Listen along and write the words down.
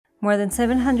More than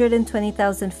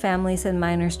 720,000 families and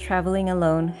minors traveling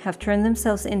alone have turned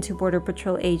themselves into Border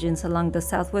Patrol agents along the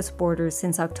southwest border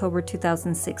since October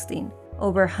 2016.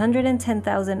 Over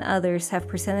 110,000 others have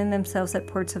presented themselves at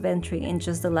ports of entry in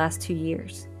just the last 2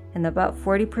 years, and about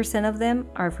 40% of them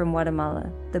are from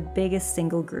Guatemala, the biggest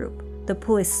single group. The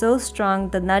pool is so strong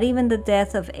that not even the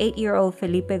death of 8-year-old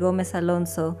Felipe Gomez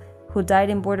Alonso, who died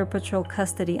in Border Patrol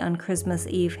custody on Christmas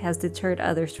Eve, has deterred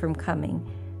others from coming.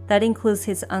 That includes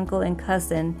his uncle and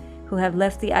cousin, who have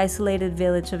left the isolated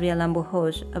village of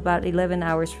Yalambohoj, about 11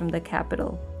 hours from the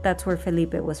capital. That's where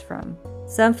Felipe was from.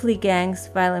 Some flee gangs,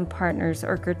 violent partners,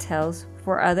 or cartels.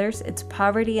 For others, it's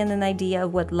poverty and an idea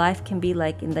of what life can be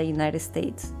like in the United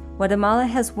States. Guatemala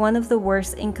has one of the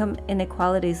worst income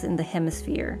inequalities in the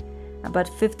hemisphere. About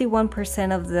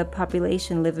 51% of the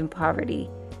population live in poverty.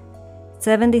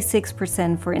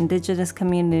 76% for indigenous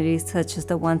communities such as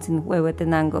the ones in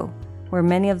Huehuetenango, where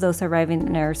many of those arriving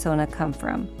in Arizona come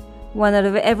from. 1 out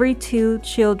of every 2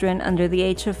 children under the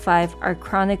age of 5 are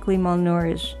chronically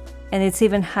malnourished, and it's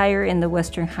even higher in the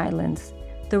Western Highlands.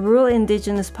 The rural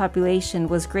indigenous population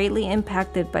was greatly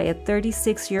impacted by a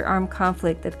 36-year armed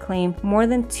conflict that claimed more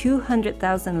than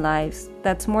 200,000 lives.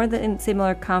 That's more than in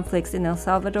similar conflicts in El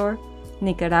Salvador,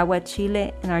 Nicaragua,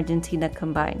 Chile, and Argentina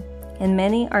combined. And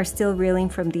many are still reeling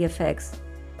from the effects.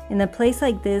 In a place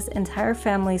like this, entire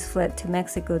families fled to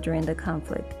Mexico during the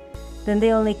conflict. Then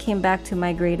they only came back to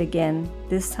migrate again,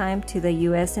 this time to the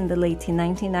US in the late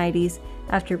 1990s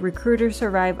after recruiters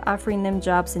arrived offering them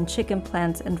jobs in chicken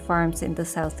plants and farms in the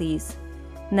southeast.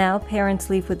 Now parents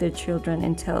leave with their children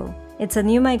in tow. It's a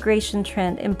new migration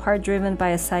trend in part driven by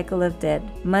a cycle of debt,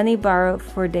 money borrowed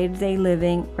for day-to-day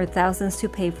living or thousands to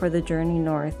pay for the journey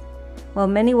north. While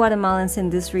many Guatemalans in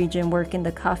this region work in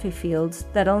the coffee fields,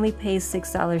 that only pays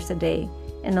 $6 a day,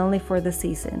 and only for the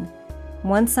season.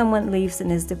 Once someone leaves and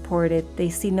is deported, they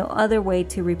see no other way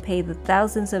to repay the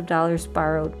thousands of dollars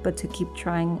borrowed but to keep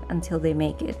trying until they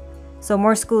make it. So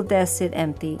more school desks sit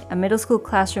empty. A middle school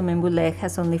classroom in Buleg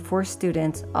has only 4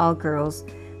 students, all girls.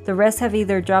 The rest have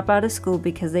either dropped out of school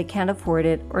because they can't afford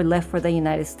it or left for the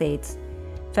United States.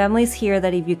 Families hear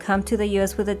that if you come to the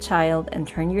US with a child and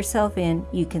turn yourself in,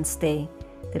 you can stay.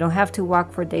 They don't have to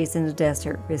walk for days in the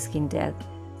desert, risking death.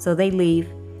 So they leave,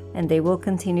 and they will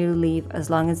continue to leave as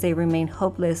long as they remain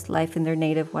hopeless. Life in their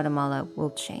native Guatemala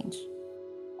will change.